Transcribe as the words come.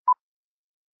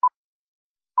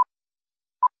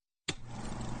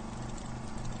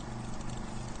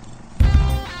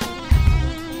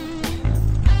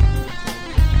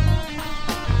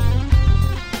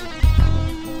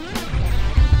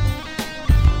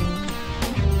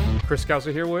Chris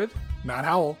Scouser here with Matt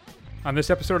Howell. On this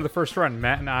episode of The First Run,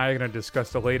 Matt and I are going to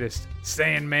discuss the latest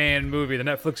Sandman movie, the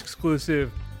Netflix exclusive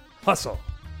Hustle.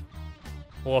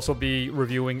 We'll also be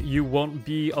reviewing You Won't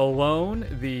Be Alone,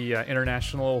 the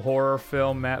international horror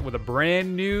film, Matt, with a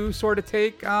brand new sort of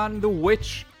take on the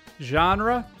witch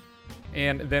genre.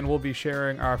 And then we'll be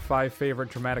sharing our 5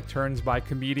 favorite dramatic turns by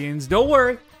comedians. Don't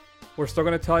worry, we're still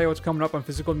going to tell you what's coming up on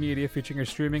physical media, featuring your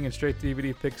streaming and straight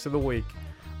DVD picks of the week.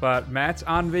 But Matt's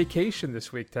on vacation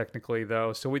this week, technically,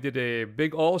 though, so we did a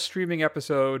big all-streaming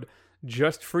episode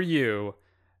just for you.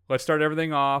 Let's start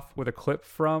everything off with a clip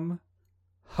from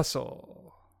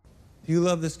Hustle. Do you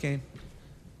love this game?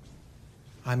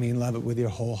 I mean, love it with your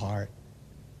whole heart.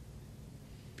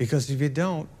 Because if you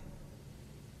don't,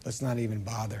 let's not even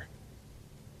bother.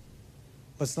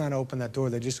 Let's not open that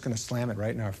door. They're just going to slam it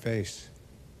right in our face.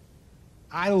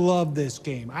 I love this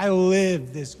game. I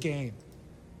live this game.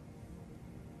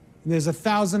 And there's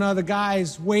 1,000 other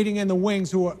guys waiting in the wings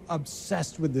who are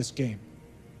obsessed with this game.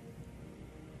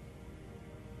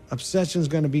 Obsession's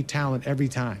going to be talent every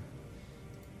time.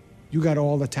 You got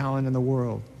all the talent in the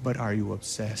world, but are you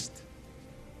obsessed?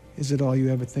 Is it all you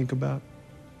ever think about?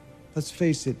 Let's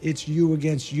face it, it's you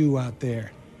against you out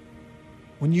there.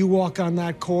 When you walk on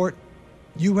that court,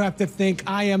 you have to think,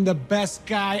 I am the best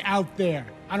guy out there.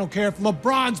 I don't care if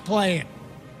LeBron's playing.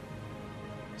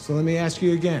 So let me ask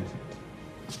you again.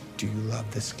 Do you love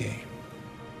this game?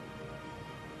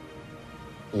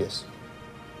 Yes.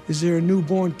 Is there a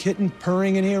newborn kitten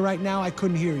purring in here right now? I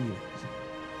couldn't hear you.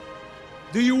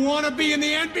 Do you want to be in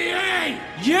the NBA?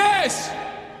 Yes!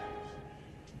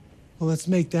 Well, let's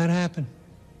make that happen.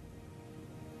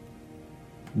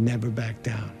 Never back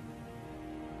down.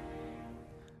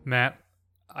 Matt,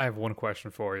 I have one question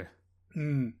for you.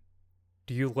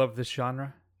 Do you love this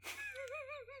genre?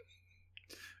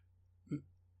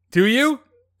 Do you?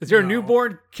 Is there a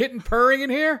newborn kitten purring in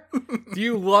here? Do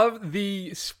you love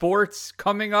the sports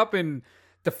coming up and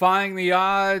defying the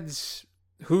odds,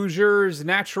 Hoosiers,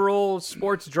 natural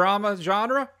sports drama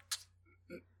genre?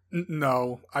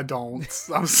 No, I don't.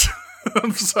 I'm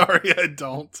sorry, I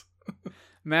don't.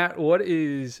 Matt, what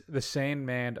is the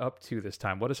Sandman up to this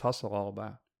time? What is Hustle all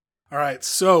about? All right,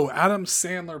 so Adam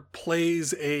Sandler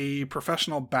plays a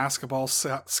professional basketball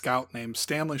scout named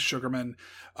Stanley Sugarman.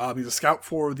 He's a scout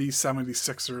for the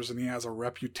 76ers, and he has a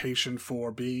reputation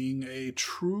for being a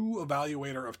true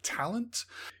evaluator of talent.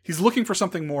 He's looking for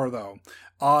something more, though.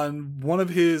 On one of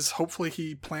his, hopefully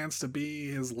he plans to be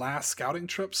his last scouting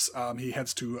trips, he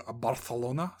heads to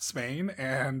Barcelona, Spain,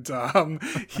 and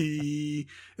he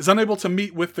is unable to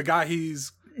meet with the guy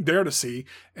he's there to see,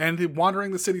 and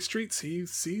wandering the city streets, he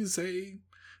sees a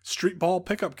street ball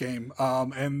pickup game,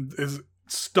 and is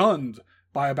stunned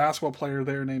by a basketball player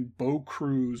there named Bo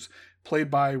Cruz, played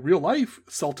by real life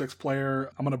Celtics player.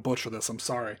 I'm going to butcher this. I'm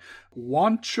sorry.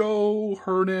 Juancho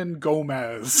Hernan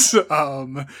Gomez.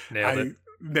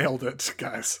 Nailed it,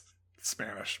 guys.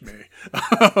 Spanish, me.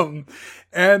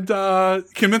 And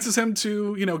convinces him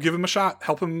to, give him a shot,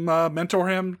 help him, mentor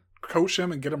him, coach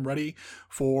him, and get him ready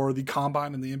for the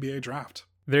combine and the NBA draft.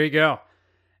 There you go.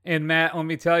 And Matt, let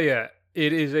me tell you,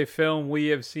 it is a film we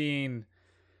have seen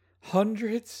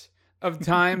hundreds of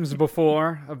times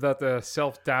before, about the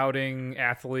self-doubting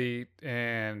athlete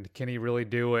and can he really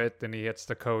do it? And he hits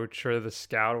the coach or the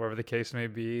scout, whatever the case may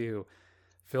be, who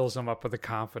fills him up with the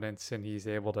confidence and he's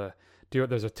able to do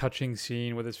it. There's a touching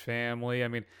scene with his family. I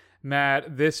mean,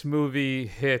 Matt, this movie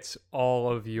hits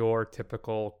all of your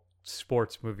typical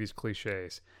sports movies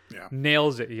cliches. Yeah.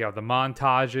 Nails it. You have the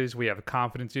montages, we have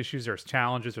confidence issues, there's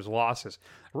challenges, there's losses.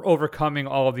 We're overcoming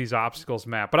all of these obstacles,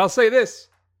 Matt. But I'll say this,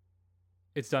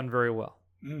 it's done very well.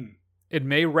 It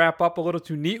may wrap up a little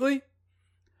too neatly,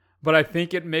 but I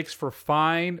think it makes for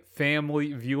fine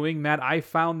family viewing. Matt, I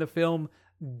found the film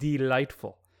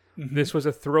delightful. Mm-hmm. This was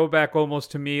a throwback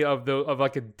almost to me of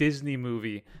like a Disney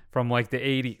movie from like the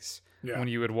 80s. Yeah. When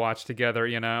you would watch together,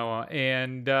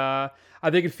 and I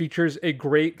think it features a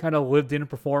great kind of lived-in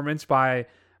performance by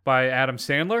Adam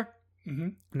Sandler. Mm-hmm.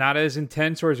 Not as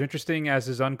intense or as interesting as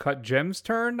his Uncut Gems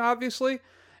turn, obviously.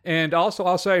 And also,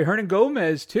 I'll say Hernan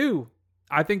Gomez, too.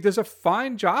 I think does a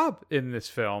fine job in this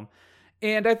film.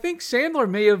 And I think Sandler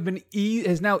may have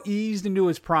has now eased into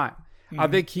his prime. Mm-hmm. I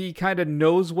think he kind of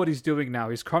knows what he's doing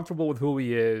now. He's comfortable with who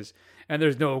he is. And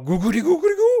there's no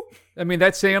goo-goo-goo-goo-goo. I mean,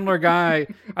 that Sandler guy,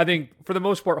 I think, for the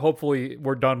most part, hopefully,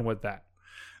 we're done with that.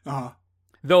 Uh-huh.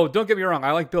 Though, don't get me wrong,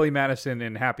 I like Billy Madison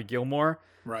and Happy Gilmore.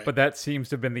 Right. But that seems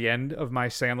to have been the end of my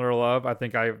Sandler love. I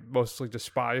think I mostly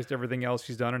despised everything else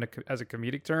he's done as a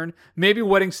comedic turn. Maybe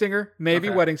Wedding Singer.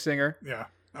 Wedding Singer. Yeah.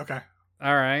 Okay.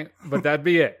 All right. But that'd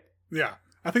be it. Yeah.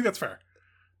 I think that's fair.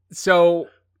 So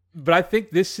But I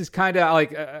think this is kind of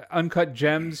like Uncut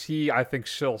Gems. I think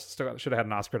still should have had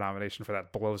an Oscar nomination for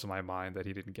that. Blows my mind that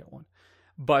he didn't get one.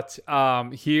 But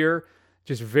here,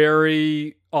 just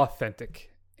very authentic.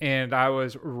 And I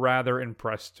was rather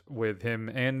impressed with him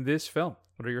and this film.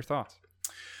 What are your thoughts?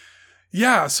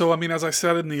 Yeah, so I mean, as I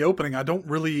said in the opening, I don't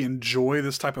really enjoy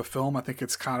this type of film. I think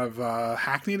it's kind of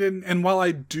hackneyed. And while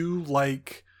I do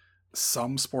like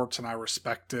some sports and I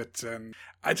respect it, and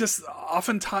I just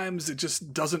oftentimes it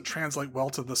just doesn't translate well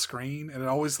to the screen, and it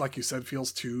always, like you said,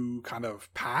 feels too kind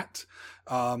of pat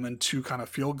and too kind of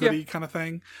feel goody kind of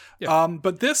thing.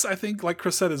 But this, I think, like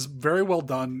Chris said, is very well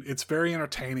done. It's very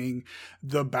entertaining.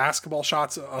 The basketball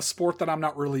shots, a sport that I'm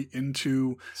not really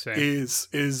into,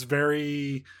 is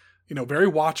very,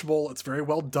 very watchable. It's very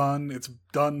well done. It's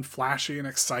done flashy and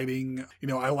exciting.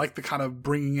 I like the kind of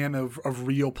bringing in of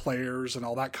real players and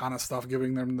all that kind of stuff,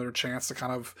 giving them their chance to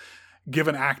kind of give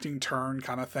an acting turn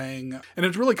kind of thing. And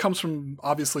it really comes from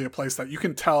obviously a place that you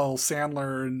can tell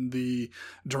Sandler and the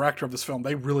director of this film,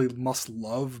 they really must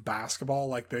love basketball.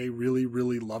 Like they really,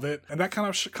 really love it. And that kind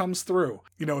of comes through.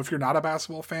 If you're not a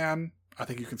basketball fan, I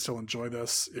think you can still enjoy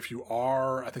this. If you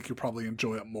are, I think you'll probably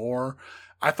enjoy it more.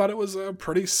 I thought it was a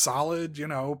pretty solid,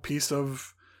 piece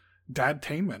of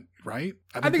dadtainment, right?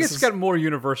 I think it's got more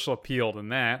universal appeal than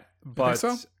that. But you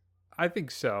think so? I think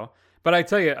so. But I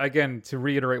tell you, again, to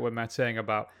reiterate what Matt's saying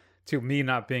about, to me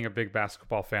not being a big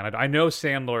basketball fan, I know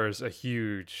Sandler is a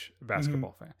huge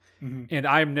basketball fan. Mm-hmm. And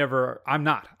I'm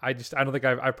not. I don't think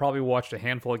I've probably watched a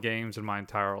handful of games in my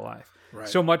entire life. Right.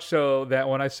 So much so that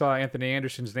when I saw Anthony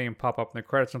Anderson's name pop up in the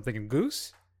credits, I'm thinking,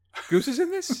 Goose is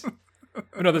in this?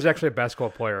 No, there's actually a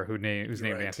basketball player who's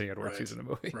named Anthony Edwards. He's in the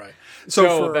movie. Right.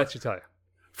 So that should tell you.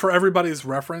 For everybody's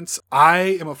reference,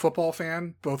 I am a football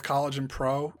fan, both college and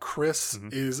pro. Chris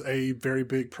is a very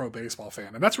big pro baseball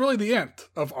fan. And that's really the end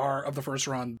of the first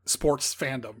run sports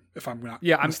fandom, if I'm not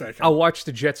mistaken. I'll watch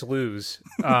the Jets lose.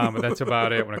 But that's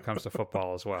about it when it comes to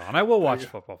football as well. And I will watch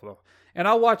football, though. And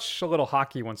I'll watch a little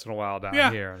hockey once in a while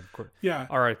down here. Yeah.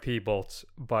 R.I.P. Bolts.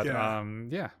 But,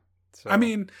 So. I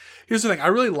mean, here's the thing. I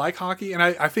really like hockey, and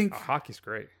I think hockey's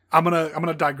great. I'm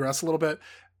gonna digress a little bit.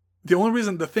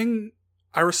 The thing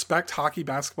I respect hockey,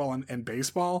 basketball, and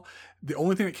baseball. The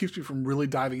only thing that keeps me from really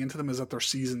diving into them is that their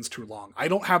season's too long. I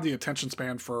don't have the attention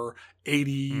span for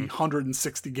 80,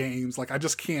 160 games. Like I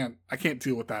just can't. I can't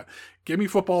deal with that. Give me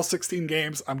football, 16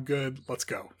 games. I'm good. Let's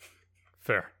go.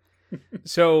 Fair.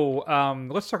 So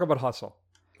let's talk about Hustle.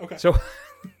 Okay. So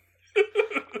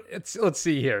let's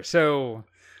see here. So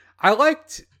I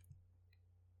liked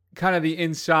kind of the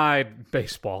inside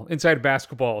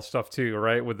basketball stuff too,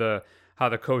 right? With how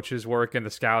the coaches work and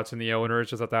the scouts and the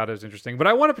owners. I thought that was interesting. But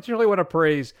I particularly want to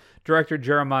praise director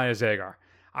Jeremiah Zagar.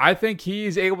 I think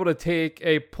he's able to take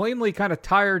a plainly kind of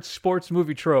tired sports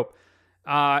movie trope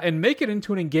and make it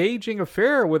into an engaging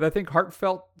affair with, I think,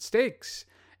 heartfelt stakes.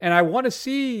 And I want to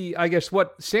see, I guess,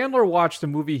 what Sandler watched a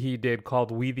movie he did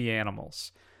called We the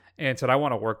Animals and said, I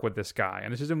want to work with this guy.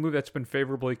 And this is a movie that's been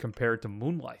favorably compared to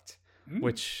Moonlight,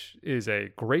 which is a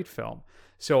great film.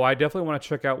 So I definitely want to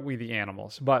check out We the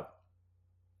Animals. But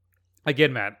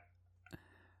again, Matt,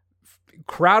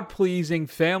 crowd-pleasing,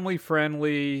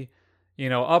 family-friendly,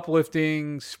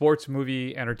 uplifting sports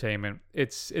movie entertainment.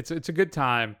 It's a good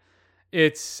time.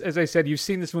 It's, as I said, you've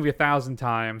seen this movie 1,000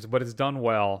 times, but it's done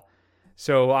well.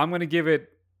 So I'm going to give it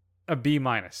a B-.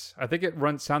 I think it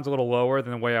sounds a little lower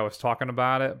than the way I was talking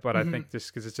about it, but I think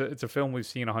just because it's a film we've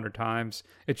seen 100 times,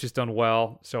 it's just done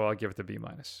well. So I'll give it the B-.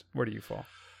 Where do you fall?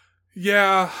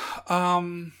 Yeah.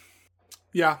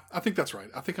 Yeah, I think that's right.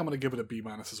 I think I'm going to give it a B-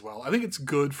 as well. I think it's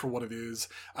good for what it is.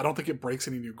 I don't think it breaks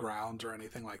any new ground or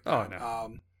anything like that. Oh,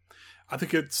 no. I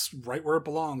think it's right where it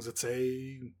belongs. It's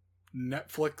a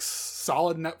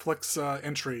solid Netflix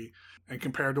entry. And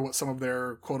compared to what some of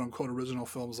their quote-unquote original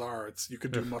films are, you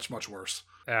could do much, much worse.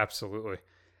 Absolutely.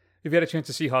 If you had a chance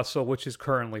to see Hustle, which is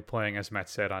currently playing, as Matt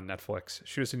said, on Netflix,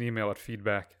 shoot us an email at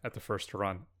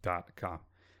feedback@thefirstrun.com.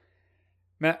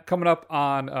 Matt, coming up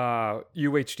on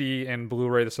UHD and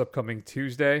Blu-ray this upcoming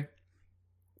Tuesday,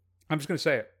 I'm just going to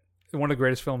say it. One of the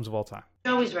greatest films of all time.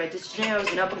 You're always right. This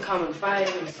Gennaro's an up-and-coming fighter.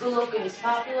 He's good-looking. He's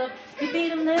popular. You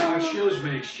beat him now. Excuse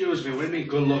me. What do you mean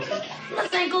good-looking? I'm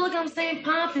not saying good-looking. I'm saying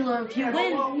popular. If you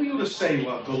win. What were you to say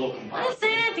good-looking? I didn't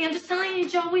say anything. I'm just telling you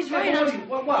you're always right.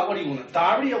 What do you want, a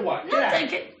diary or what? No,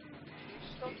 take it.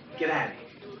 Get out of here.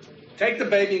 Take the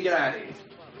baby and get out of here.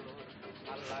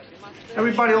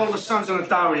 Everybody, all the sons on a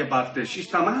diary about this. She's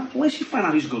telling me, where'd she find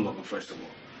out he's good-looking, first of all?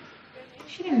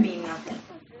 She didn't mean nothing.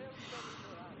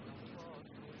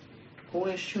 Who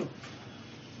asked you?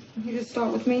 You just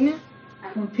start with me now?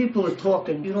 When people are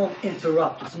talking, you don't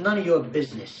interrupt. It's none of your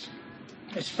business.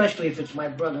 Especially if it's my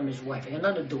brother and his wife. It got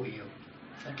nothing to do with you.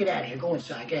 Now get out of here. Go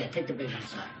inside. Get ahead. Take the baby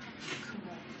inside. Come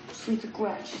on. Sleep the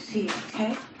garage. See you,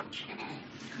 okay?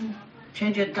 Come on.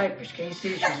 Change your diapers. Can you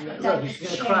see? Look,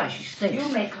 she's gonna cry. She stinks.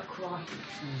 You make her cry.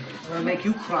 I'm gonna make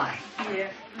you cry.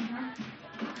 Yeah.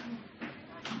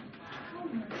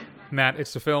 Matt,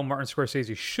 it's the film Martin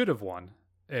Scorsese should have won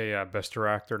a Best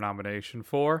Director nomination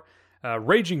for.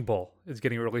 Raging Bull is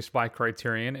getting released by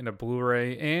Criterion in a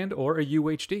Blu-ray and or a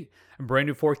UHD. A brand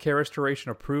new 4K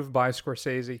restoration approved by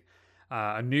Scorsese.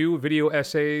 A new video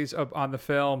essays on the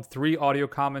film, 3 audio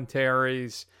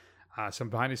commentaries, some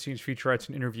behind-the-scenes featurettes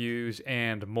and interviews,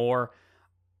 and more.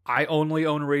 I only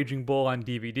own Raging Bull on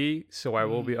DVD, so I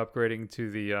will be upgrading to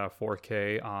the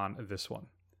 4K on this one.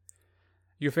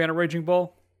 You a fan of Raging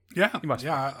Bull? Yeah, You must.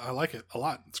 yeah, I like it a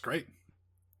lot. It's great.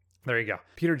 There you go.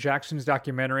 Peter Jackson's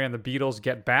documentary on the Beatles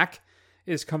Get Back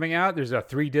is coming out. There's a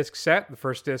 3-disc set. The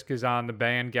first disc is on the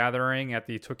band gathering at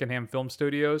the Twickenham Film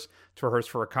Studios to rehearse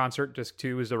for a concert. Disc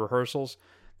 2 is the rehearsals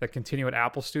that continue at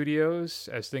Apple Studios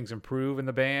as things improve in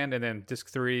the band. And then disc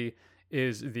 3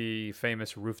 is the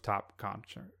famous rooftop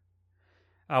concert.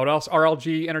 What else?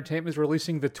 RLG Entertainment is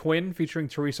releasing The Twin featuring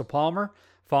Teresa Palmer.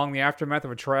 Following the aftermath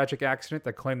of a tragic accident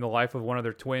that claimed the life of one of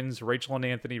their twins, Rachel and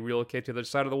Anthony relocate to the other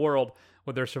side of the world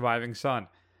with their surviving son.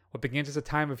 What begins as a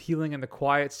time of healing in the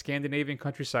quiet Scandinavian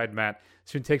countryside, Matt,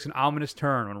 soon takes an ominous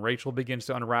turn when Rachel begins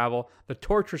to unravel the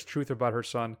torturous truth about her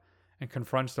son and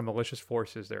confronts the malicious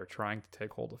forces that are trying to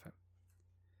take hold of him.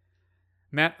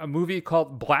 Matt, a movie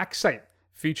called Black Site,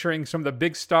 featuring some of the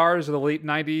big stars of the late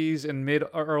 90s and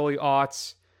mid-early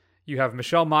aughts. You have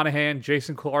Michelle Monaghan,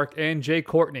 Jason Clarke, and Jay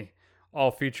Courtney, all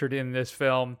featured in this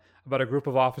film, about a group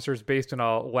of officers based in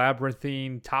a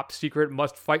labyrinthine, top-secret,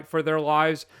 must-fight for their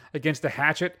lives against a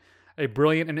hatchet, a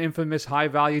brilliant and infamous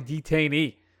high-value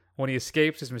detainee. When he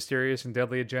escapes, his mysterious and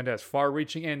deadly agenda has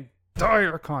far-reaching and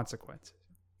dire consequences.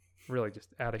 Really just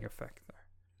adding effect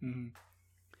there. Mm-hmm.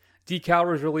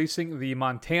 Decal is releasing The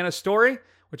Montana Story,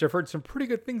 which I've heard some pretty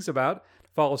good things about. It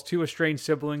follows 2 estranged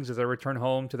siblings as they return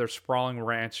home to their sprawling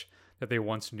ranch that they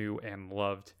once knew and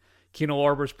loved. Kino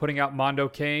Lorber's putting out Mondo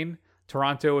Cane.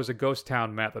 Toronto is a ghost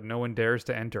town, Matt, that no one dares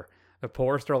to enter. The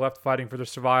poorest are left fighting for their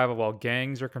survival while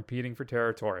gangs are competing for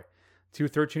territory. 2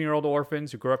 13-year-old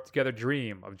orphans who grow up together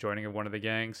dream of joining one of the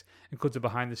gangs. Includes a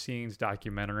behind-the-scenes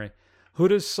documentary.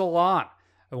 Huda's Salon,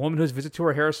 a woman whose visit to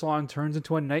her hair salon turns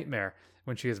into a nightmare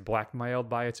when she is blackmailed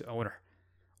by its owner.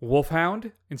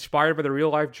 Wolfhound, inspired by the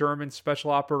real-life German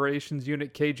Special Operations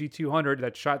Unit KG-200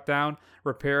 that shot down,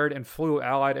 repaired, and flew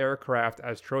Allied aircraft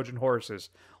as Trojan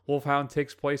horses. Wolfhound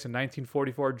takes place in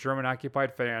 1944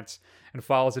 German-occupied France and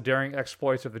follows the daring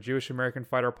exploits of the Jewish-American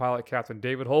fighter pilot Captain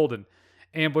David Holden.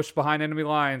 Ambushed behind enemy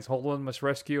lines, Holden must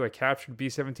rescue a captured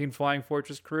B-17 Flying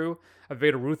Fortress crew,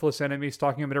 evade a ruthless enemy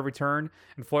stalking him at every turn,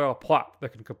 and foil a plot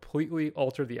that can completely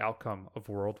alter the outcome of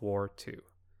World War II.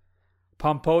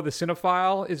 Pompo the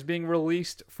Cinephile is being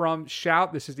released from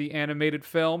Shout. This is the animated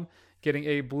film, getting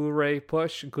a Blu-ray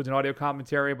push. Includes an audio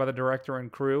commentary by the director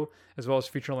and crew, as well as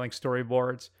feature-length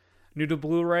storyboards. New to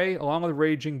Blu-ray, along with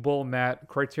Raging Bull, Matt,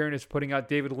 Criterion is putting out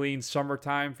David Lean's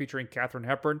Summertime, featuring Katharine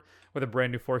Hepburn, with a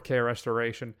brand new 4K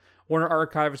restoration. Warner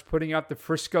Archive is putting out The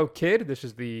Frisco Kid. This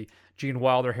is the Gene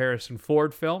Wilder Harrison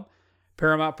Ford film.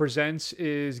 Paramount Presents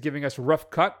is giving us Rough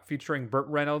Cut, featuring Burt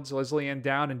Reynolds, Leslie Ann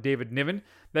Down, and David Niven.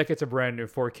 That gets a brand new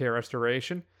 4K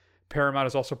restoration. Paramount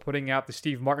is also putting out the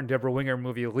Steve Martin, Deborah Winger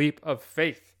movie Leap of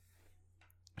Faith.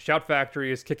 Shout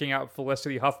Factory is kicking out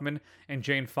Felicity Huffman and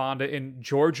Jane Fonda in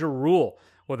Georgia Rule,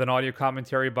 with an audio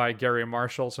commentary by Gary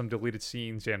Marshall, some deleted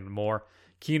scenes, and more.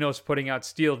 Kino's putting out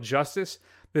Steel Justice.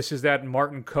 This is that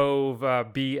Martin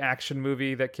Cove B action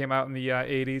movie that came out in the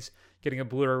 80s, getting a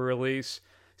Blu-ray release.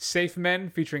 Safe Men,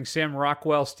 featuring Sam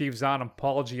Rockwell, Steve Zahn, and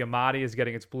Paul Giamatti, is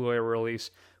getting its Blu-ray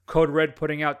release. Code Red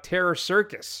putting out Terror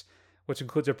Circus, which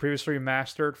includes a previously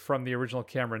remastered from the original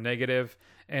camera negative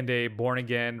and a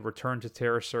born-again Return to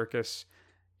Terror Circus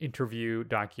interview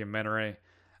documentary.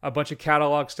 A bunch of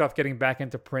catalog stuff getting back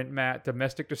into print, Matt.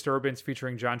 Domestic Disturbance,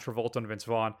 featuring John Travolta and Vince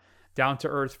Vaughn. Down to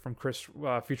Earth from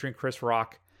featuring Chris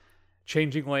Rock.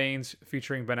 Changing Lanes,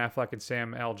 featuring Ben Affleck and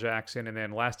Sam L. Jackson. And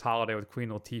then Last Holiday with Queen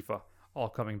Latifah, all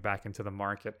coming back into the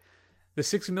market. The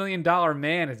 $6 Million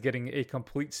Man is getting a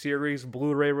complete series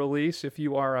Blu-ray release if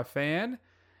you are a fan.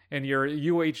 And your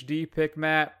UHD pick,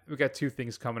 Matt, we got 2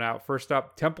 things coming out. First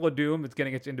up, Temple of Doom is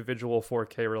getting its individual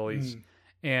 4K release.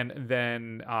 And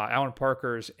then Alan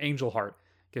Parker's Angel Heart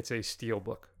gets a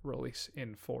Steelbook release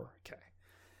in 4K.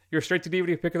 Your straight to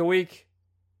DVD pick of the week.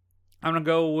 I'm going to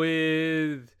go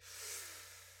with...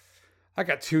 I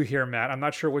got 2 here, Matt. I'm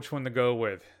not sure which one to go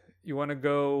with. You want to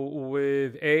go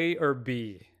with A or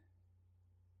B?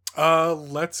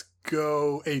 Let's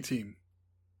go A-Team.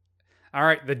 All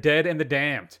right, The Dead and the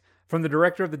Damned. From the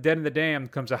director of The Dead and the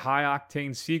Damned comes a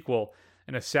high-octane sequel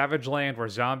in a savage land where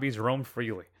zombies roam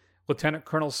freely. Lieutenant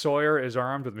Colonel Sawyer is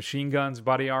armed with machine guns,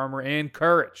 body armor, and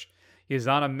courage. He is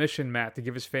on a mission, Matt, to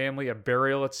give his family a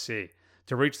burial at sea.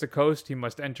 To reach the coast, he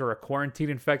must enter a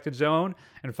quarantine-infected zone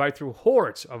and fight through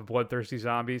hordes of bloodthirsty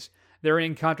zombies. There he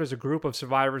encounters a group of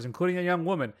survivors, including a young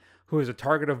woman who is a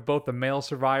target of both the male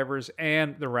survivors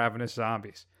and the ravenous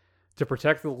zombies. To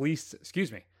protect the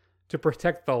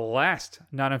last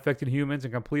non-infected humans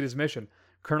and complete his mission,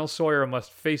 Colonel Sawyer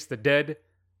must face the dead,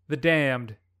 the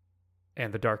damned,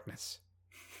 and the darkness.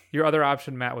 Your other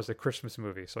option, Matt, was a Christmas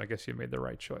movie, so I guess you made the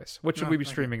right choice. What should we be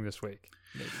streaming this week?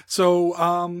 Maybe. So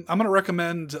I'm going to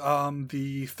recommend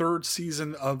the third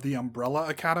season of The Umbrella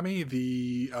Academy,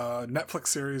 the Netflix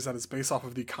series that is based off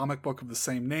of the comic book of the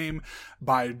same name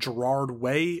by Gerard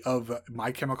Way of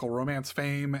My Chemical Romance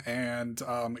fame and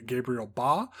Gabriel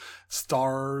Ba.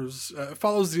 Follows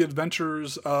the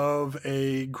adventures of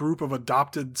a group of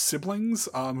adopted siblings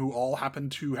who all happen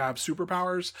to have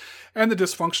superpowers, and the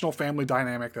dysfunctional family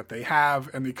dynamic that they have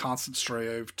and the constant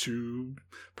strive to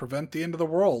prevent the end of the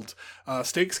world.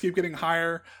 Stakes keep getting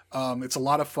higher. It's a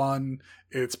lot of fun.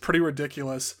 It's pretty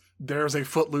ridiculous. There's a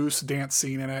Footloose dance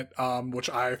scene in it, which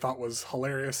I thought was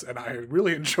hilarious and I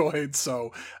really enjoyed.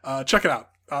 So check it out.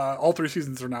 All 3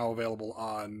 seasons are now available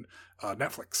on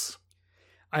Netflix.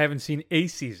 I haven't seen a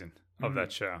season of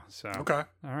that show. So okay.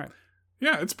 All right.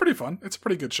 Yeah, it's pretty fun. It's a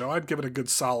pretty good show. I'd give it a good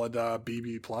solid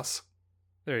BB+.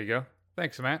 There you go.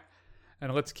 Thanks, Matt.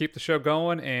 And let's keep the show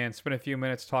going and spend a few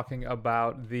minutes talking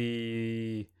about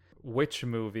the Witch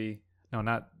movie. No,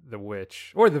 not The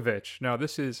Witch. Or The Vitch. No,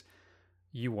 this is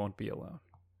You Won't Be Alone.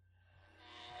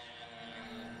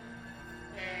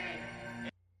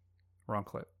 Wrong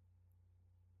clip.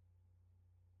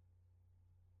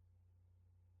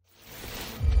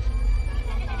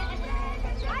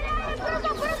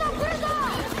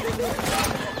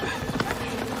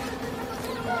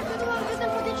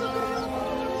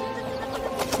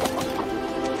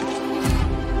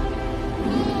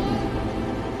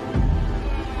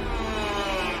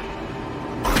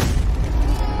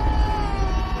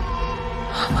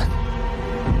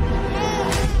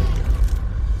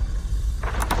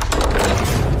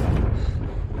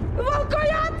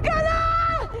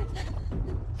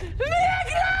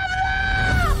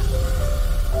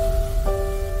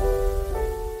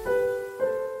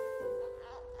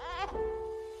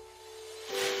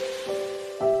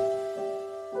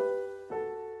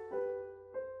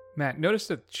 Matt, notice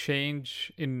the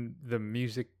change in the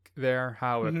music there,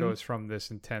 how it goes from this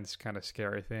intense kind of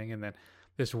scary thing and then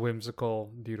this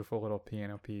whimsical, beautiful little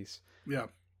piano piece. Yeah.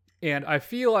 And I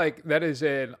feel like that is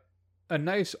a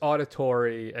nice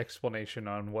auditory explanation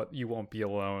on what You Won't Be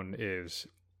Alone is.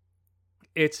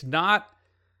 It's not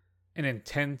an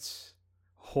intense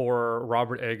horror,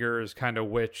 Robert Eggers kind of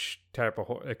witch type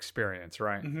of experience,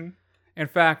 right? Mm-hmm. In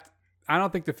fact, I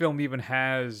don't think the film even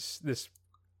has this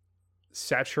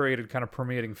saturated kind of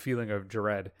permeating feeling of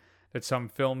dread that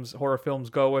some horror films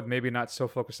go with, maybe not so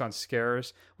focused on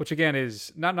scares, which again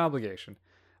is not an obligation,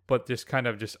 but this kind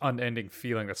of just unending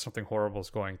feeling that something horrible is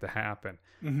going to happen.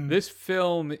 Mm-hmm. This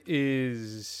film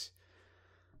is,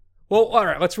 well, all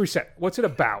right, let's reset. What's it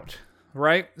about,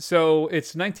 right? So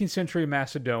it's 19th century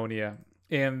Macedonia,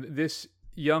 and this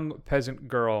young peasant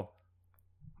girl,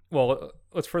 well,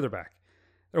 let's further back.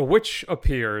 A witch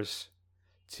appears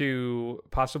to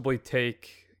possibly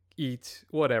eat,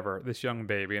 whatever, this young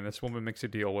baby, and this woman makes a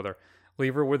deal with her.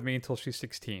 Leave her with me until she's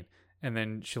 16, and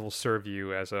then she'll serve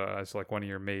you as like one of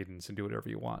your maidens and do whatever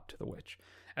you want to the witch.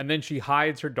 And then she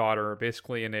hides her daughter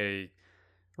basically in a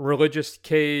religious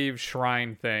cave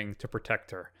shrine thing to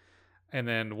protect her. And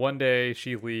then one day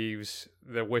she leaves,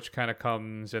 the witch kind of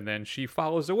comes, and then she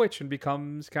follows the witch and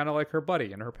becomes kind of like her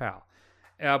buddy and her pal.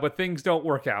 But things don't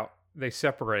work out. They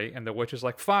separate, and the witch is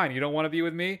like, fine, you don't want to be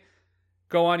with me?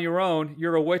 Go on your own.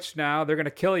 You're a witch now. They're going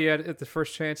to kill you at the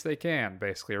first chance they can,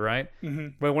 basically, right?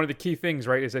 Mm-hmm. But one of the key things,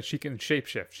 right, is that she can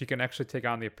shapeshift. She can actually take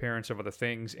on the appearance of other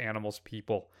things, animals,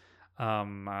 people.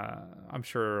 I'm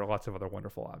sure lots of other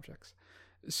wonderful objects.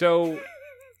 So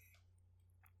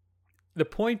the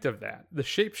point of that, the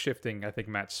shapeshifting, I think,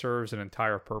 Matt, serves an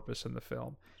entire purpose in the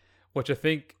film, which I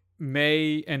think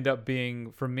may end up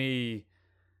being, for me,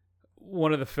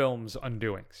 one of the film's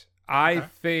undoings. I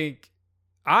think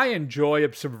I enjoy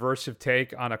a subversive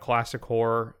take on a classic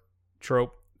horror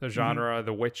trope, the genre,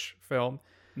 the witch film.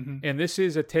 Mm-hmm. And this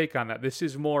is a take on that. This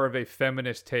is more of a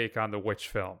feminist take on the witch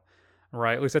film,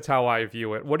 right? At least that's how I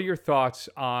view it. What are your thoughts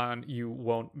on You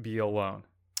Won't Be Alone?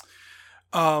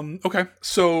 Okay,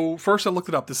 so first I looked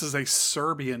it up. This is a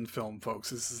Serbian film, folks.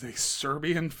 This is a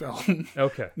Serbian film.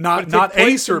 Okay. not But it takes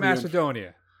place in Serbian.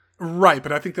 Macedonia. Right,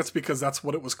 but I think that's because that's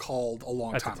what it was called a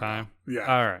long At time the time. ago. Yeah.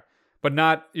 All right. But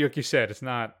not, like you said, it's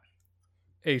not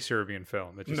a Serbian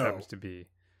film. It just No. happens to be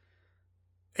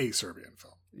A Serbian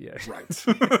film. Yeah. Right.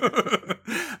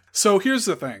 So here's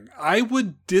the thing. I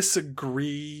would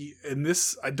disagree in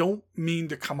this. I don't mean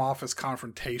to come off as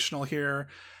confrontational here,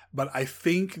 but I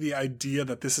think the idea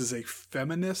that this is a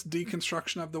feminist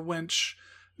deconstruction of the wench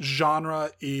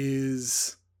genre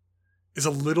is a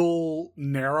little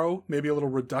narrow, maybe a little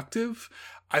reductive.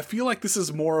 I feel like this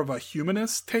is more of a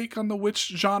humanist take on the witch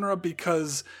genre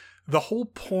because the whole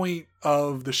point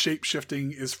of the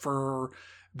shape-shifting is for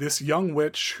this young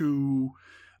witch who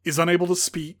is unable to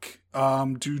speak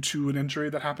due to an injury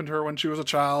that happened to her when she was a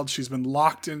child. She's been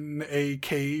locked in a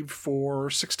cave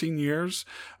for 16 years,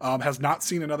 has not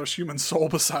seen another human soul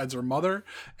besides her mother,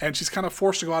 and she's kind of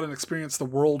forced to go out and experience the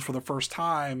world for the first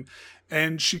time.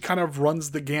 And she kind of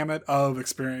runs the gamut of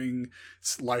experiencing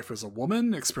life as a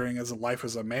woman, experiencing life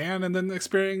as a man, and then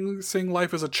experiencing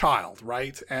life as a child,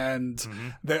 right? And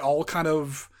they all kind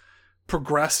of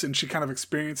progress, and she kind of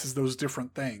experiences those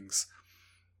different things.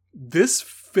 This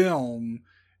film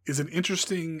is an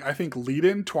interesting, I think,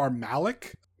 lead-in to our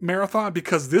Malick marathon,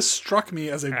 because this struck me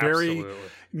as a very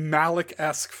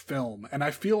Malick-esque film. And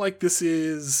I feel like this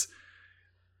is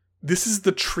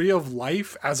the Tree of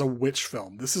Life as a witch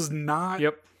film. This is not...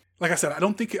 Yep. Like I said, I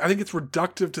think it's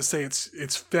reductive to say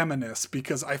it's feminist,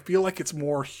 because I feel like it's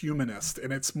more humanist,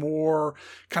 and it's more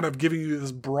kind of giving you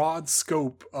this broad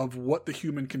scope of what the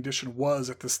human condition was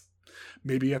at this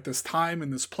time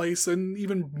in this place, and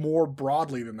even more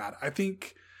broadly than that. I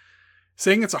think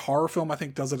saying it's a horror film, I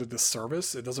think, does it a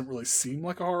disservice. It doesn't really seem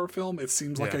like a horror film. It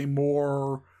seems like a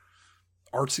more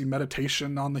artsy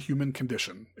meditation on the human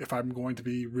condition, if I'm going to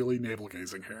be really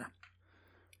navel-gazing here.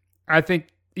 I think,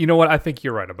 you know what? I think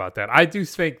you're right about that. I do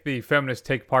think the feminist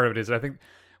take part of it is, I think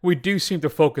we do seem to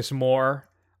focus more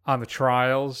on the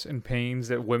trials and pains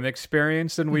that women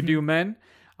experience than we do men.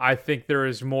 I think there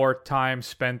is more time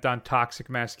spent on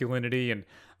toxic masculinity and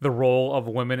the role of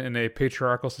women in a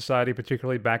patriarchal society,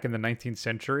 particularly back in the 19th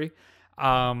century.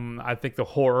 I think the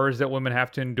horrors that women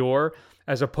have to endure,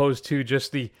 as opposed to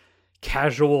just the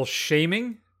casual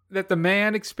shaming that the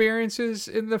man experiences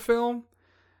in the film.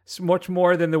 It's much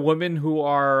more than the women who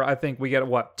are, I think we get,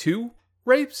 2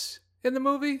 rapes in the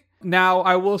movie? Now,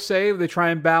 I will say, they try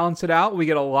and balance it out. We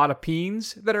get a lot of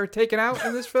peens that are taken out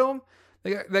in this film.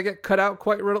 They get cut out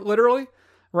quite literally,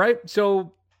 right?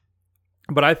 So,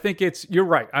 but I think you're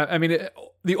right. I mean,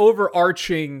 the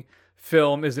overarching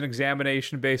film is an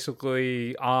examination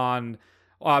basically on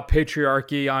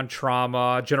patriarchy, on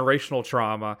trauma, generational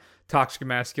trauma, toxic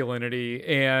masculinity,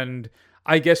 and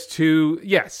I guess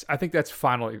yes, I think that's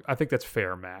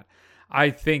fair, Matt.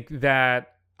 I think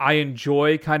that I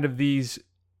enjoy kind of these,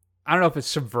 I don't know if it's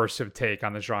subversive take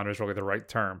on the genre is really the right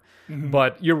term,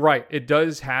 but you're right. It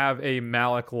does have a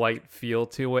Malick light feel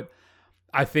to it.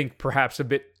 I think perhaps a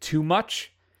bit too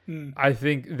much. I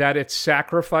think that it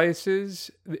sacrifices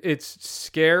its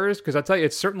scares, because I tell you,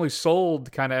 it's certainly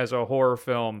sold kind of as a horror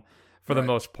film for the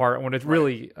most part, when it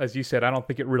really, as you said, I don't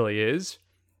think it really is.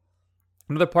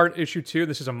 Another part, issue 2,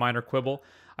 this is a minor quibble.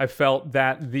 I felt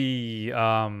that the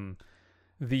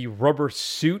rubber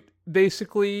suit,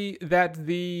 basically, that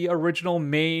the original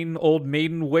old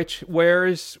maiden witch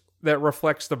wears, that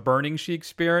reflects the burning she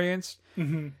experienced,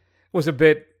 was a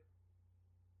bit,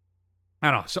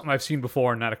 I don't know, something I've seen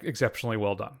before and not exceptionally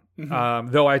well done.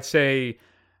 Though I'd say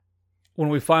when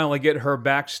we finally get her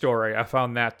backstory, I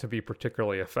found that to be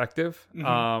particularly effective.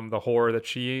 The horror that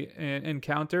she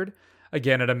encountered,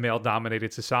 again, in a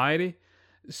male-dominated society.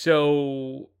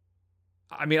 So,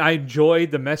 I mean, I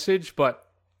enjoyed the message, but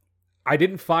I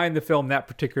didn't find the film that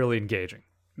particularly engaging.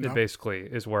 No. It basically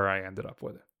is where I ended up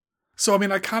with it. So, I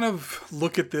mean, I kind of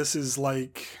look at this as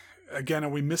like, again, are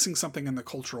we missing something in the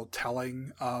cultural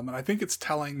telling? And I think it's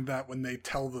telling that when they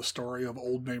tell the story of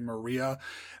Old Maid Maria,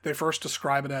 they first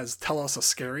describe it as, tell us a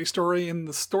scary story. And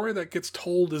the story that gets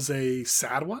told is a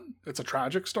sad one. It's a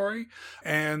tragic story.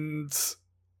 And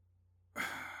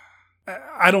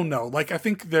I don't know. Like, I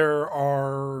think there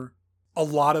are a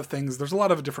lot of things. There's a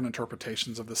lot of different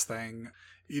interpretations of this thing.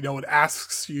 You know, it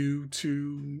asks you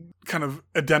to kind of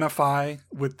identify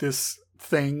with this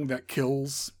thing that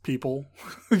kills people.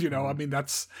 You know, I mean,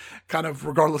 that's kind of,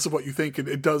 regardless of what you think,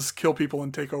 it does kill people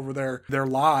and take over their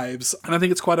lives. And I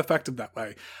think it's quite effective that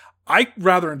way. I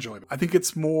rather enjoy it. I think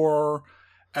it's more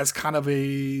as kind of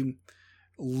a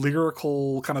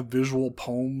lyrical kind of visual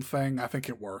poem thing, I think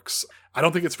it works. I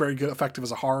don't think it's very good, effective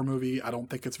as a horror movie. I don't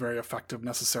think it's very effective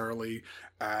necessarily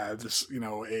as,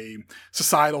 a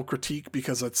societal critique,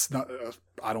 because it's not,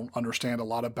 I don't understand a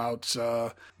lot about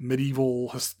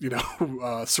medieval,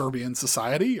 Serbian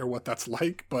society or what that's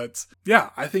like. But yeah,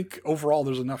 I think overall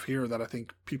there's enough here that I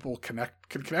think people can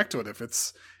connect to it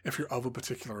if you're of a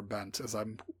particular bent, as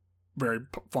I'm very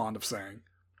fond of saying.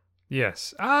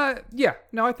 Yes. Yeah.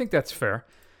 No, I think that's fair.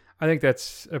 I think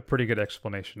that's a pretty good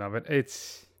explanation of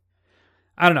it.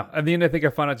 I don't know. At the end, I think I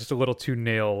found it just a little too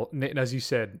as you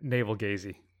said,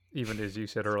 navel-gazy, even as you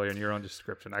said earlier in your own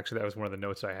description. Actually, that was one of the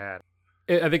notes I had.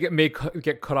 I think it may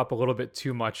get cut up a little bit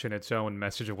too much in its own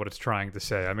message of what it's trying to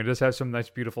say. I mean, it does have some nice,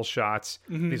 beautiful shots,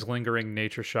 these lingering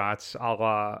nature shots, a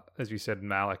la, as you said,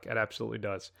 Malik. It absolutely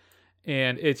does.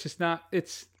 And it's just not,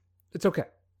 it's okay.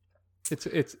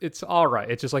 It's all right.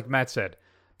 It's just like Matt said.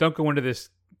 Don't go into this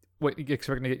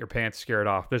expecting to get your pants scared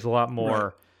off. There's a lot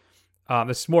more. Right.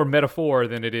 This is more metaphor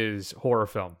than it is horror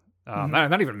film.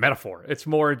 Not even metaphor. It's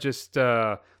more just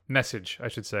message, I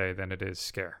should say, than it is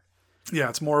scare. Yeah,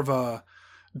 it's more of a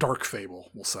dark fable,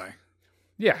 we'll say.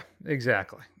 Yeah,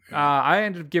 exactly. Yeah. I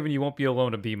ended up giving You Won't Be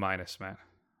Alone a B-, Matt.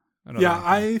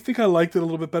 I think I liked it a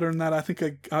little bit better than that. I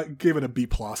think I gave it a B+.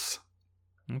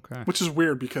 Okay. Which is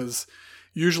weird because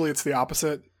usually it's the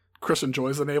opposite. Chris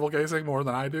enjoys the navel gazing more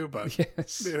than I do, but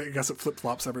yes. I guess it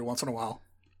flip-flops every once in a while.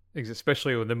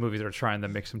 Especially when the movies are trying to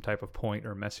make some type of point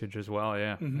or message as well.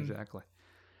 Yeah, exactly.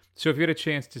 So if you had a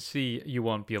chance to see You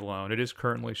Won't Be Alone, it is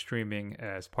currently streaming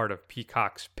as part of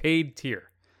Peacock's paid tier.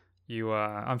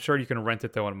 I'm sure you can rent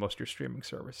it, though, on most of your streaming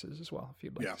services as well, if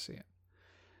you'd like to see it.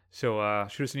 So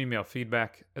shoot us an email,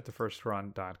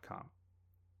 feedback@thefirstrun.com.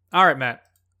 All right, Matt,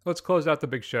 let's close out the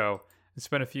big show and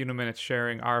spend a few minutes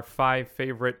sharing our 5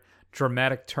 favorite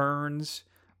dramatic turns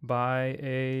by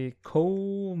a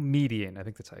comedian. I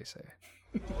think that's how you say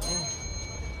it.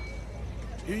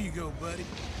 Here you go, buddy.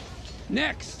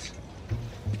 Next.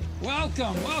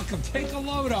 Welcome. Take a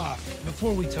load off.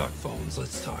 Before we talk phones,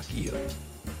 let's talk you.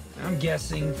 I'm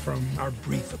guessing from our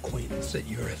brief acquaintance that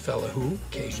you're a fella who,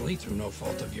 occasionally, through no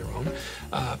fault of your own,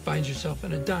 finds yourself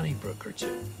in a Donnybrook or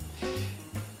two.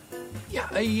 Yeah,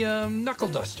 a knuckle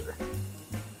duster.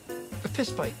 A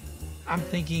fist fight. I'm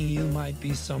thinking you might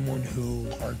be someone who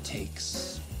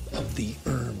partakes of the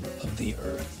herb of the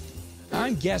earth.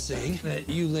 I'm guessing that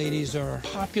you ladies are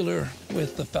popular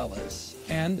with the fellas,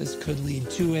 and this could lead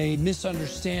to a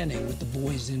misunderstanding with the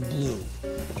boys in blue.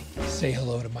 Say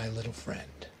hello to my little friend.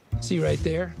 See right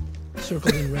there?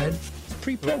 Circled in red? It's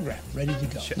pre-programmed, ready to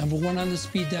go. Shit. Number 1 on the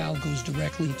speed dial goes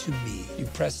directly to me. You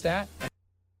press that.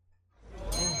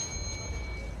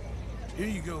 Here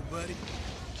you go, buddy.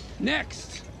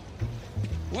 Next.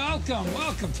 Welcome.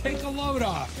 Take a load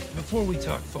off. Before we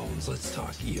talk phones, let's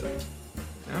talk you.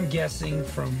 I'm guessing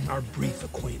from our brief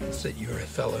acquaintance that you're a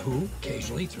fella who,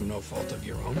 occasionally, through no fault of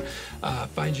your own,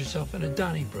 finds yourself in a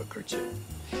Donnybrook or two.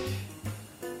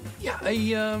 Yeah,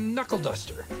 a knuckle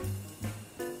duster.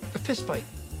 A fist fight.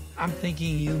 I'm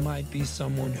thinking you might be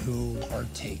someone who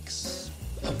partakes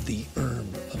of the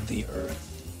herb of the earth.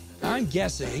 I'm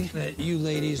guessing that you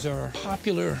ladies are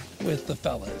popular with the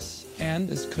fellas, and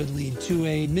this could lead to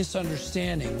a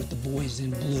misunderstanding with the boys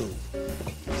in blue.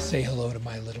 Say hello to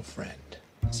my little friend.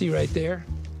 See right there?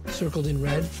 Circled in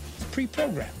red? It's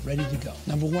pre-programmed, ready to go.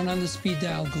 Number 1 on the speed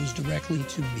dial goes directly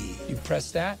to me. You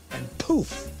press that, and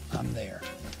poof, I'm there.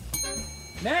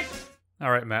 Next!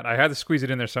 All right, Matt, I had to squeeze it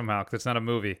in there somehow because it's not a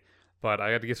movie, but I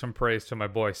had to give some praise to my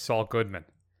boy, Saul Goodman,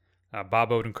 Bob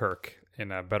Odenkirk in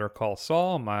Better Call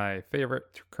Saul, my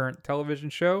favorite current television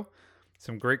show.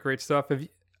 Some great stuff.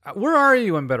 Where are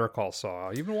you in Better Call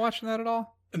Saul? You been watching that at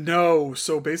all? No.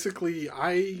 So basically,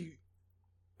 I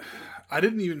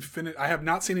didn't even finish. I have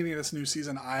not seen any of this new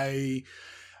season. I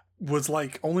was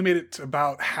only made it to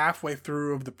about halfway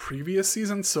through of the previous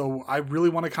season. So I really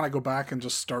want to kind of go back and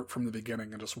just start from the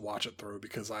beginning and just watch it through,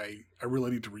 because I really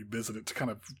need to revisit it to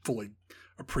kind of fully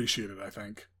appreciate it, I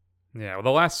think. Yeah,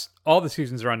 well, all the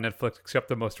seasons are on Netflix except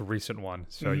the most recent one,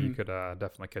 so you could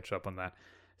definitely catch up on that.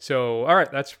 So, all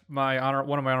right, that's one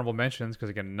of my honorable mentions, because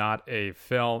again, not a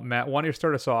film. Matt, why don't you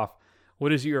start us off?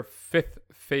 What is your 5th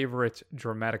favorite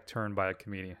dramatic turn by a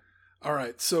comedian? All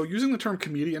right, so using the term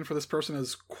comedian for this person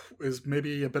is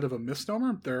maybe a bit of a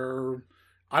misnomer.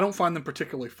 I don't find them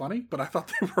particularly funny, but I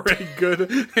thought they were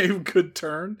a good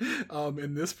turn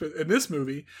in this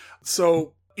movie.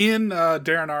 So In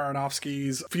Darren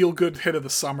Aronofsky's feel-good hit of the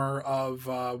summer of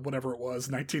whatever it was,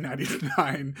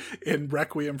 1999, in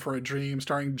Requiem for a Dream,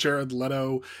 starring Jared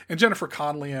Leto and Jennifer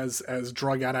Connelly as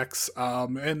drug addicts.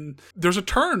 And there's a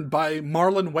turn by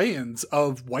Marlon Wayans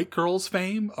of White Girls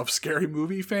fame, of Scary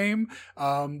Movie fame,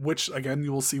 which, again,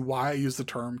 you will see why I use the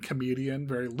term comedian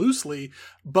very loosely,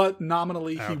 but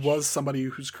nominally he was somebody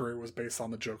whose career was based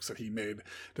on the jokes that he made,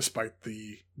 despite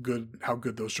how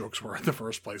good those jokes were in the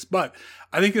first place. But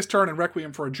I think his turn in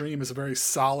Requiem for a Dream is a very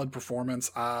solid performance.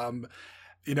 I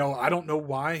don't know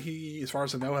why he, as far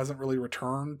as I know, hasn't really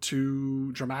returned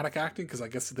to dramatic acting, because I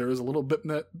guess there is a little bit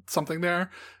something there.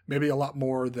 Maybe a lot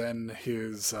more than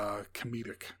his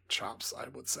comedic chops, I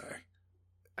would say.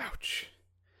 Ouch.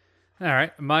 All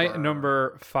right. My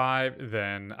number 5,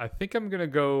 then. I think I'm going to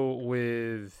go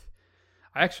with...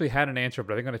 I actually had an answer,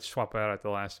 but I think I'm going to swap it out at the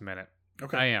last minute.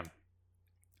 Okay. I am.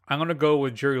 I'm going to go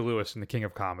with Jerry Lewis in The King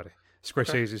of Comedy.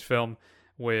 Scorsese's film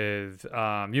with,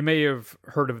 you may have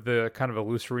heard of the kind of a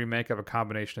loose remake of a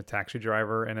combination of Taxi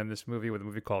Driver and then this movie with a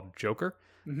movie called Joker,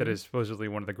 that is supposedly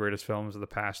one of the greatest films of the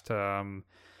past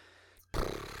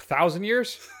 1,000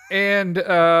 years. And,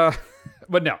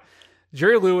 but no,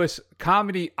 Jerry Lewis,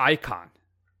 comedy icon,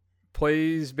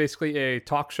 plays basically a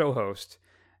talk show host,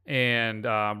 and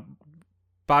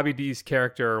Bobby D's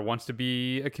character wants to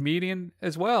be a comedian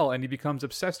as well, and he becomes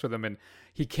obsessed with him, and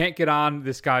he can't get on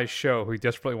this guy's show who he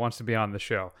desperately wants to be on the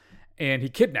show, and he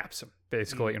kidnaps him,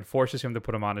 basically, and forces him to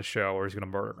put him on his show, or he's going to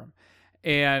murder him.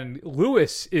 And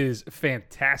Lewis is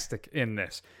fantastic in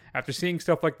this. After seeing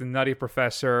stuff like The Nutty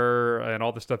Professor and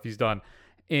all the stuff he's done,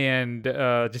 and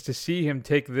just to see him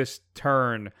take this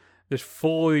turn, this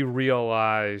fully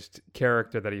realized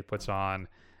character that he puts on,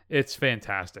 it's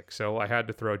fantastic. So I had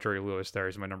to throw Jerry Lewis there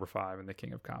as my number 5 in The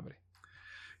King of Comedy.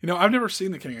 I've never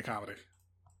seen The King of Comedy.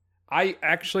 I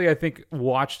think,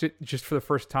 watched it just for the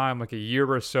first time like a year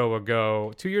or so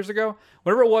ago, 2 years ago,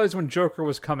 whatever it was when Joker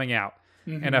was coming out.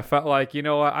 Mm-hmm. And I felt like,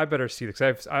 I better see this.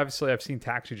 I've seen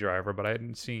Taxi Driver, but I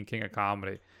hadn't seen King of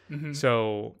Comedy. Mm-hmm.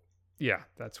 So, yeah,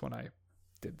 that's when I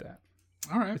did that.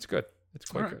 All right. It's good. It's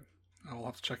quite good. I'll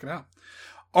have to check it out.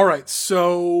 All right.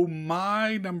 So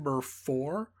my number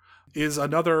 4 is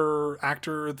another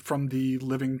actor from the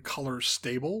Living Color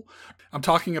stable. I'm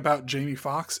talking about Jamie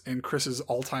Foxx in Chris's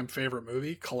all-time favorite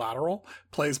movie, Collateral.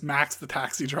 Plays Max the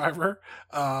taxi driver.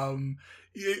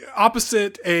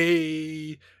 Opposite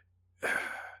a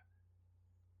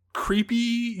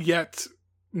creepy yet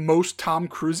most Tom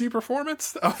Cruise-y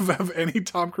performance of any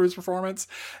Tom Cruise performance.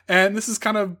 And this is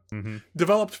kind of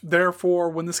developed, therefore,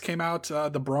 when this came out,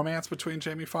 the bromance between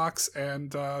Jamie Foxx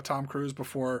and Tom Cruise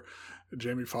before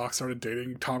Jamie Foxx started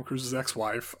dating Tom Cruise's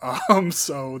ex-wife.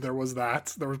 So there was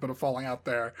that. There was a bit of falling out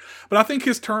there. But I think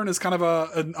his turn is kind of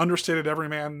an understated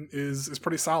everyman is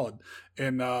pretty solid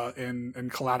in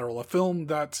Collateral, a film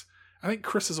that I think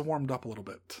Chris has warmed up a little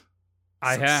bit.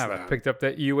 I have. I picked up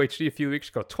that UHD a few weeks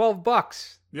ago.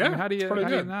 $12. Yeah. I mean, how do you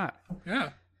not?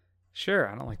 Yeah.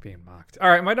 Sure. I don't like being mocked. All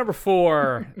right. My number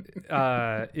 4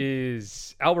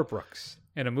 is Albert Brooks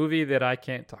in a movie that I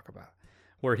can't talk about,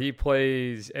 where he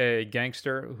plays a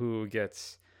gangster who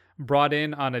gets brought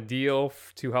in on a deal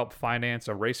to help finance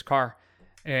a race car,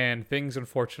 and things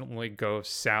unfortunately go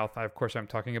south. I'm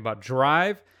talking about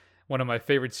Drive. One of my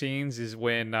favorite scenes is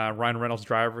when Ryan Reynolds'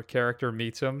 driver character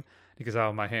meets him. He goes,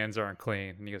 "Oh, my hands aren't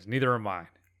clean." And he goes, "Neither are mine."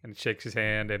 And shakes his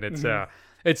hand, and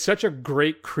it's such a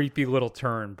great, creepy little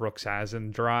turn Brooks has in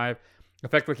Drive. The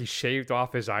fact like he shaved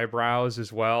off his eyebrows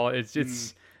as well. It's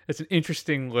an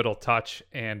interesting little touch,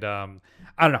 and I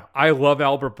don't know. I love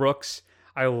Albert Brooks.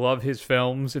 I love his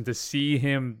films, and to see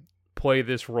him play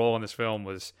this role in this film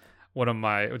was one of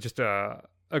my just a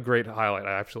great highlight.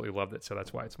 I absolutely loved it, so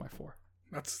that's why it's my 4.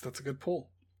 That's a good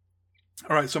pull.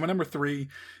 All right, so my number 3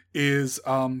 is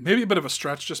maybe a bit of a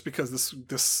stretch, just because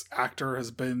this actor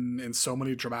has been in so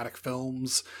many dramatic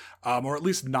films, or at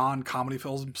least non-comedy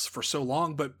films for so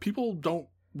long, but people don't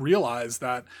realize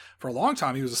that for a long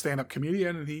time he was a stand-up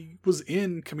comedian and he was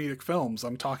in comedic films.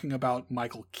 I'm talking about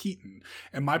Michael Keaton,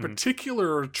 and my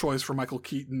particular choice for Michael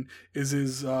Keaton is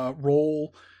his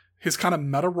role, his kind of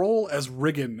meta role as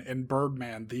Riggin in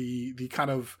Birdman, the kind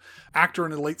of actor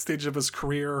in the late stage of his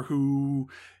career who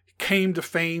came to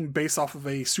fame based off of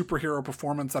a superhero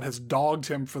performance that has dogged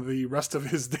him for the rest of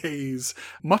his days,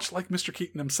 much like Mr.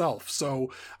 Keaton himself.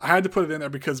 So I had to put it in there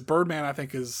because Birdman, I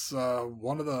think, is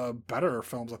one of the better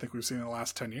films I think we've seen in the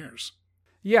last 10 years.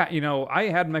 Yeah, I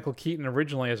had Michael Keaton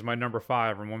originally as my number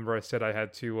 5. Remember I said I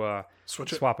had to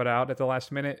swap it out at the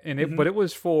last minute, and but it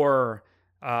was for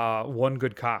One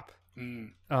Good Cop.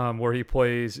 where he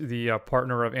plays the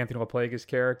partner of Anthony LaPlague's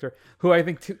character, who I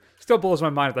think still blows my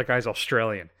mind that guy's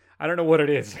Australian. I don't know what it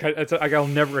is. I'll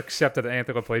never accept that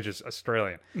Anthony LaPlage is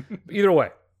Australian. Either way,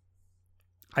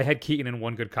 I had Keaton in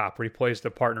One Good Cop, where he plays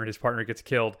the partner. His partner gets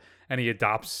killed, and he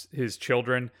adopts his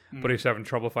children, but he's having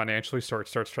trouble financially, so he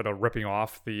starts trying to ripping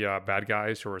off the bad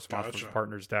guys who are responsible for his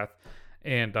partner's death.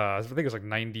 And I think it was like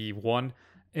 91.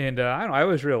 And I don't know, I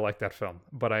always really liked that film,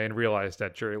 but I realized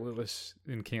that Jerry Lewis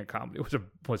in King of Comedy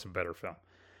was a better film.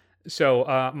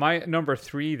 So my number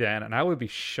 3 then, and I would be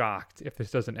shocked if this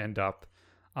doesn't end up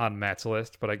on Matt's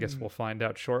list, but I guess we'll find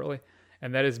out shortly.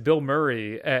 And that is Bill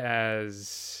Murray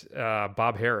as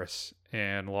Bob Harris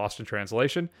in Lost in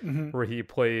Translation, where he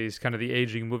plays kind of the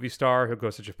aging movie star who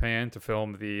goes to Japan to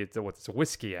film it's a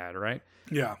whiskey ad, right?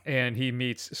 Yeah. And he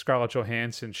meets Scarlett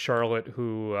Johansson, Charlotte,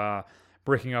 who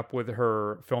breaking up with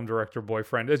her film director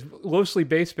boyfriend. It's loosely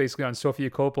based basically on Sofia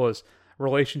Coppola's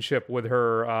relationship with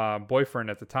her boyfriend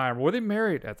at the time. Were they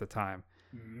married at the time?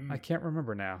 I can't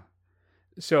remember now.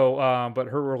 So, but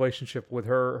her relationship with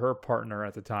her partner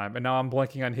at the time, and now I'm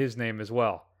blanking on his name as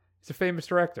well. He's a famous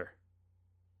director.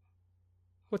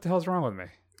 What the hell's wrong with me?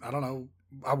 I don't know.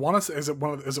 I want to say, is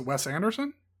it Wes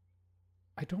Anderson?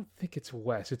 I don't think it's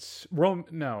Wes. It's Rome.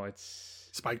 No, it's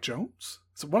Spike Jonze.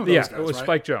 It's one of those guys, it was right?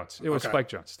 Spike Jonze. It was Spike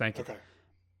Jonze. Thank you. Okay.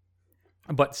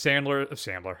 But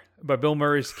but Bill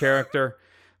Murray's character,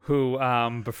 who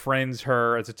befriends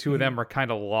her, as the two of them are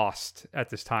kind of lost at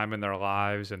this time in their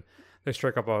lives, and they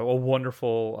strike up a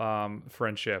wonderful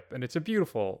friendship, and it's a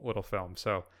beautiful little film.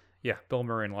 So, yeah, Bill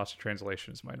Murray in Lost in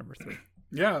Translation is my number 3.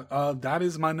 Yeah, that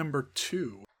is my number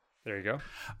 2. There you go.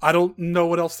 I don't know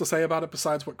what else to say about it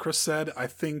besides what Chris said. I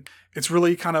think it's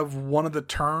really kind of one of the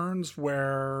turns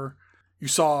where you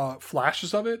saw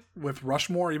flashes of it with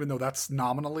Rushmore, even though that's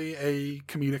nominally a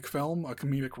comedic film, a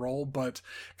comedic role, but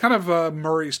kind of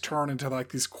Murray's turn into like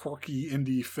these quirky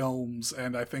indie films.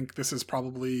 And I think this is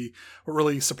probably what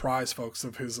really surprised folks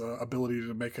of his ability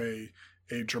to make a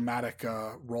dramatic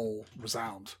role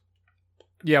resound.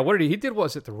 Yeah, what did he did?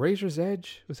 Was it The Razor's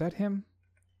Edge? Was that him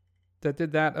that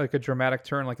did that? Like a dramatic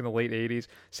turn, like in the late 80s.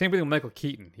 Same thing with Michael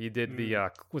Keaton. He did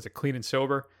the, was it Clean and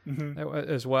Sober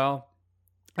as well?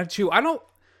 And 2, I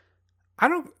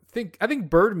think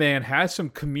Birdman has some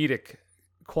comedic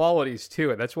qualities to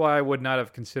it. That's why I would not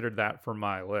have considered that for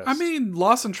my list. I mean,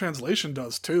 Lost in Translation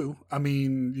does too. I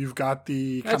mean, you've got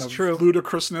the kind of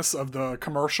ludicrousness of the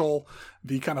commercial,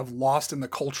 the kind of lost in the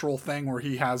cultural thing where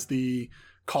he has the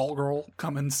call girl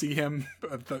come and see him.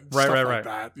 Right.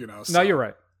 That, you know. So. No, you're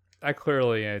right. I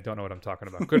clearly don't know what I'm talking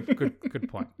about. Good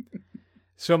point.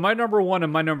 So my number 1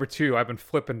 and my number 2, I've been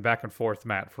flipping back and forth,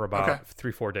 Matt, for about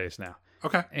 3-4 days now.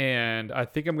 Okay. And I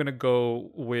think I'm going to go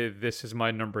with this as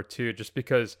my number 2, just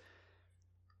because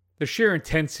the sheer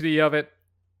intensity of it,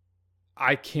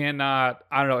 I don't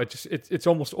know, it's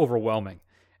almost overwhelming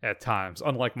at times,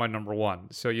 unlike my number 1.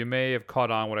 So you may have caught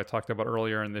on what I talked about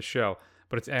earlier in this show,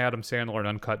 but it's Adam Sandler in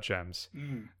Uncut Gems.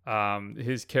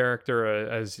 His character,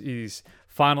 as he's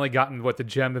finally gotten the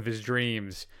gem of his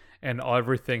dreams, and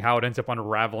everything, how it ends up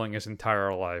unraveling his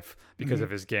entire life because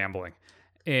of his gambling.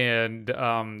 And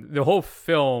the whole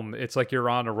film, it's like you're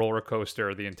on a roller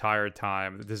coaster the entire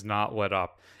time. It does not let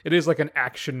up. It is like an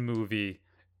action movie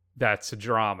that's a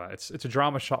drama. It's a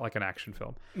drama shot like an action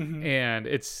film. And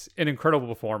it's an incredible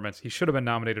performance. He should have been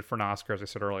nominated for an Oscar, as I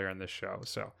said earlier in this show.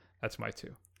 So that's my 2.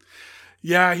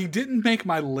 Yeah, he didn't make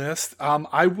my list.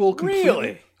 I will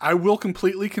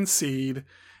completely concede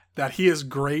that he is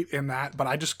great in that, but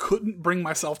I just couldn't bring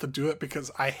myself to do it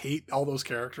because I hate all those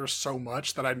characters so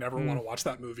much that I never want to watch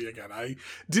that movie again. I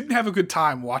didn't have a good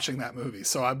time watching that movie,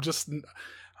 so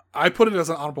I put it as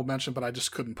an honorable mention, but I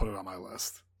just couldn't put it on my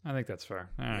list. I think that's fair.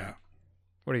 All right. Yeah.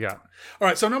 What do you got? All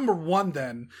right, so number 1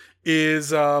 then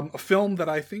is a film that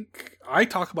I think I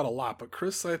talk about a lot, but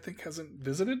Chris, I think, hasn't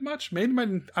visited much. Maybe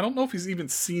I don't know if he's even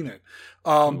seen it.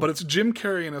 But it's Jim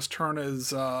Carrey in his turn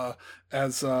as Joel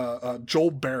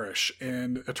Barish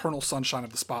in Eternal Sunshine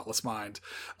of the Spotless Mind.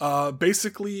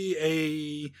 Basically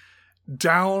a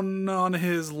down on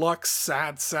his luck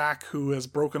sad sack who has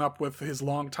broken up with his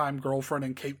longtime girlfriend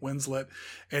and Kate Winslet,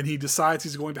 and he decides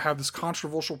he's going to have this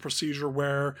controversial procedure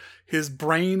where his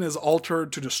brain is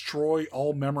altered to destroy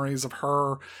all memories of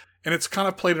her. And it's kind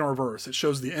of played in reverse. It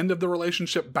shows the end of the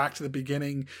relationship back to the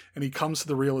beginning, and he comes to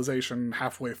the realization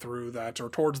halfway through that, or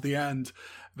towards the end,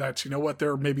 that, you know what,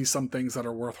 there may be some things that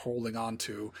are worth holding on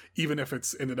to, even if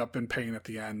it's ended up in pain at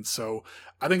the end. So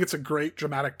I think it's a great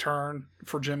dramatic turn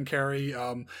for Jim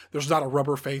Carrey. There's not a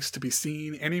rubber face to be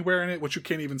seen anywhere in it, which you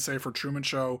can't even say for Truman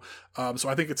Show. So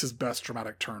I think it's his best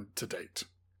dramatic turn to date.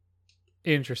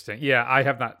 Interesting. Yeah, I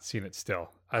have not seen it still.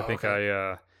 I think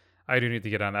I do need to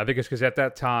get on that. I think it's because at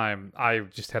that time I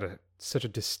just had such a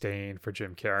disdain for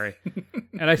Jim Carrey,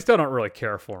 and I still don't really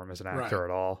care for him as an actor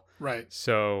at all. Right.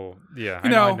 So yeah, I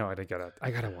know I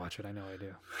gotta watch it. I know I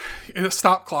do. And a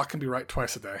stop clock can be right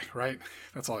twice a day, right?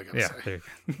 That's all I gotta say. There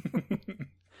you go.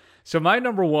 So my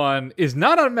number one is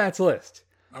not on Matt's list,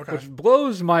 which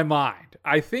blows my mind.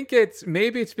 I think it's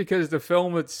because the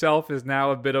film itself is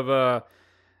now a bit of a,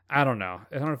 I don't know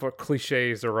if a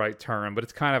cliche is the right term, but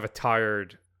it's kind of a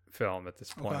tired film at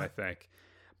this point, I think.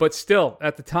 But still,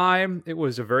 at the time, it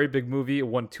was a very big movie. It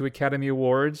won 2 Academy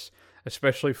Awards,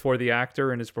 especially for the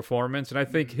actor and his performance. And I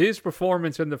think his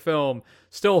performance in the film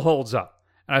still holds up.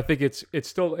 And I think it's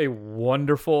still a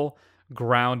wonderful,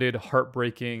 grounded,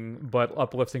 heartbreaking, but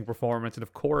uplifting performance. And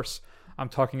of course, I'm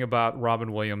talking about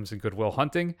Robin Williams in Good Will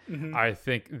Hunting. I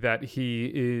think that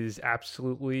he is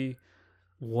absolutely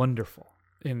wonderful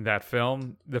in that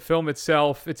film. The film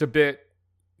itself, it's a bit,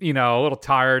 a little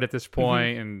tired at this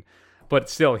point, but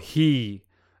still, he,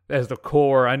 as the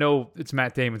core, I know it's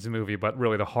Matt Damon's movie, but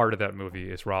really the heart of that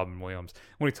movie is Robin Williams.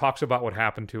 When he talks about what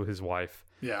happened to his wife,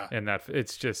 and that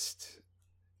it's just,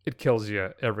 it kills you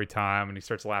every time. And he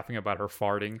starts laughing about her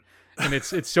farting, and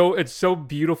it's so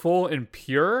beautiful and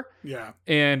pure. Yeah,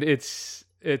 and it's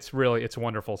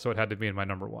wonderful. So it had to be in my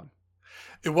number one.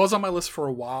 It was on my list for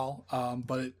a while,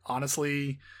 but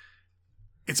honestly,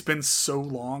 it's been so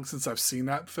long since I've seen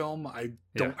that film. I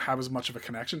don't have as much of a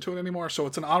connection to it anymore. So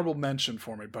it's an honorable mention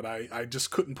for me, but I just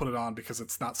couldn't put it on because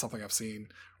it's not something I've seen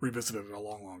revisited in a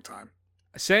long, long time.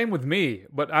 Same with me,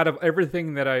 but out of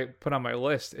everything that I put on my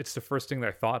list, it's the first thing that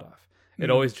I thought of.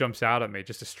 It always jumps out at me,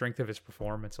 just the strength of his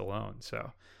performance alone.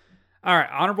 So, all right,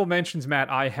 honorable mentions, Matt.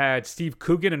 I had Steve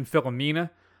Coogan in Philomena.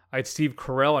 I had Steve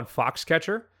Carell in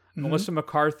Foxcatcher. Melissa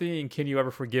McCarthy in Can You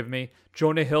Ever Forgive Me?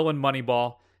 Jonah Hill in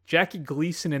Moneyball. Jackie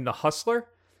Gleason in The Hustler.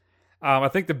 I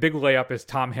think the big layup is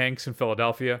Tom Hanks in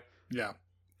Philadelphia. Yeah.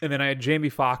 And then I had Jamie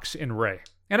Foxx in Ray.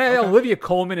 And I had Olivia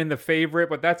Colman in The Favorite,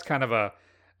 but that's kind of a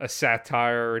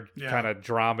satire, kind of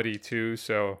dramedy too.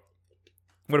 So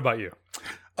what about you?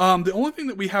 The only thing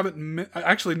that we haven't...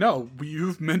 actually, no.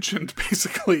 You've mentioned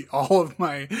basically all of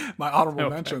my honorable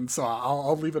mentions, so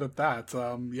I'll leave it at that.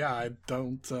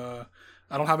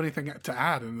 I don't have anything to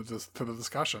add to the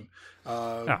discussion.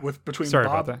 Sorry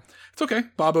about that. It's okay.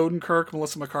 Bob Odenkirk,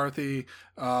 Melissa McCarthy.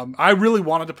 I really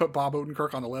wanted to put Bob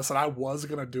Odenkirk on the list, and I was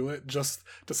going to do it just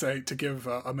to give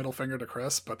a middle finger to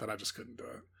Chris, but then I just couldn't do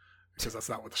it because that's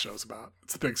not what the show's about.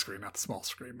 It's the big screen, not the small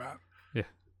screen, Matt. Yeah,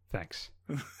 thanks.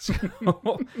 So,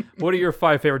 what are your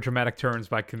 5 favorite dramatic turns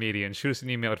by comedians? Shoot us an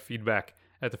email at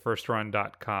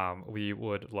feedback@thefirstrun.com. We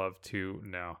would love to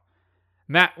know.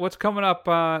 Matt, what's coming up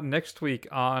next week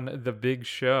on The Big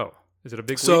Show? Is it a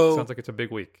big week? Sounds like it's a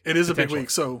big week. It is a big week.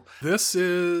 So this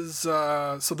was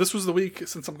the week,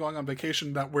 since I'm going on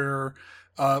vacation, that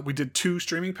we did 2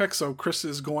 streaming picks. So Chris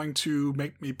is going to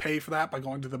make me pay for that by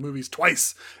going to the movies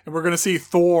twice. And we're going to see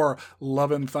Thor,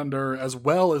 Love and Thunder, as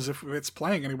well as, if it's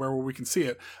playing anywhere where we can see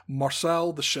it,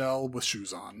 Marcel the Shell with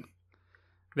Shoes On.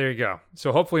 There you go.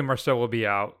 So hopefully Marcel will be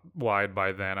out wide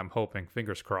by then. I'm hoping.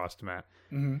 Fingers crossed, Matt.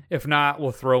 If not,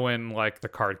 we'll throw in like the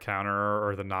Card Counter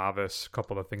or the Novice, a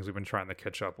couple of things we've been trying to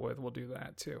catch up with. We'll do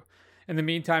that too. In the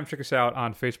meantime, check us out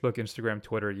on Facebook, Instagram,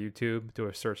 Twitter, YouTube. Do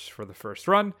a search for The First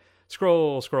Run.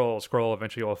 Scroll.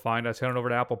 Eventually you'll find us. Head on over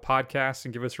to Apple Podcasts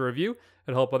and give us a review.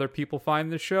 It'll help other people find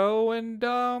the show. And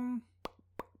I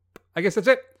guess that's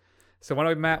it. So why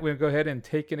don't we, Matt, we'll go ahead and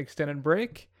take an extended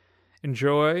break.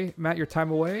 Enjoy, Matt, your time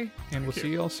away, and we'll see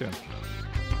you all soon.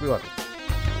 We love you.